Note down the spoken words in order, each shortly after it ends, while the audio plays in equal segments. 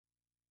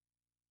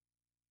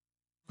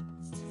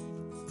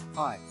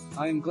Hi,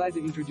 I am glad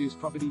to introduce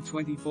property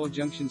 24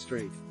 Junction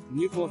Street,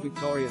 Newport,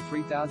 Victoria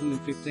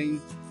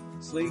 3015.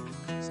 Sleek,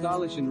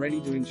 stylish and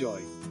ready to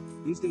enjoy.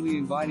 Instantly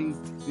inviting,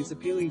 this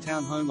appealing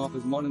townhome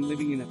offers modern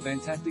living in a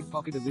fantastic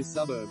pocket of this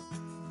suburb.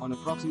 On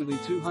approximately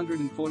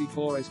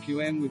 244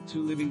 SQM with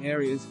 2 living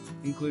areas,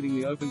 including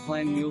the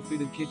open-plan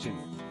meal-fitted kitchen,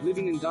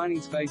 living and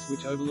dining space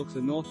which overlooks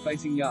a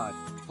north-facing yard,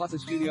 plus a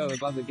studio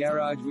above the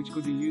garage which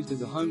could be used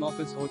as a home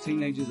office or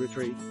teenagers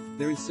retreat,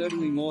 there is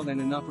certainly more than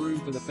enough room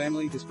for the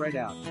family to spread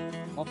out.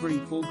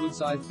 Offering 4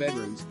 good-sized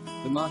bedrooms,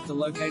 the master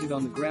located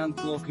on the ground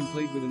floor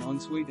complete with an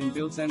ensuite and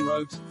built-in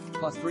robes,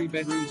 plus 3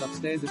 bedrooms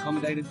upstairs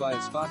accommodated by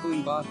a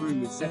sparkling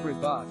bathroom with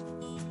separate bath.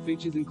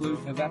 Features include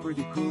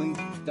evaporative cooling,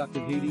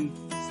 ducted heating,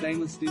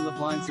 stainless steel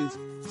appliances,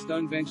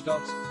 stone bench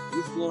tops,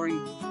 wood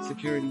flooring,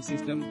 security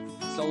system,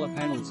 solar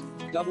panels,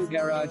 double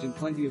garage and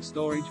plenty of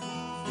storage.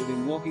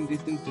 Within walking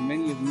distance to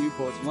many of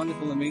Newport's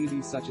wonderful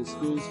amenities such as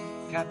schools,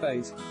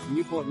 cafes,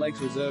 Newport Lakes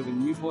Reserve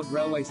and Newport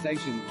Railway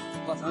Station,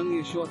 plus only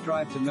a short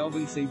drive to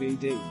Melbourne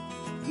CBD.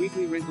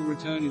 Weekly rental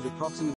return is approximately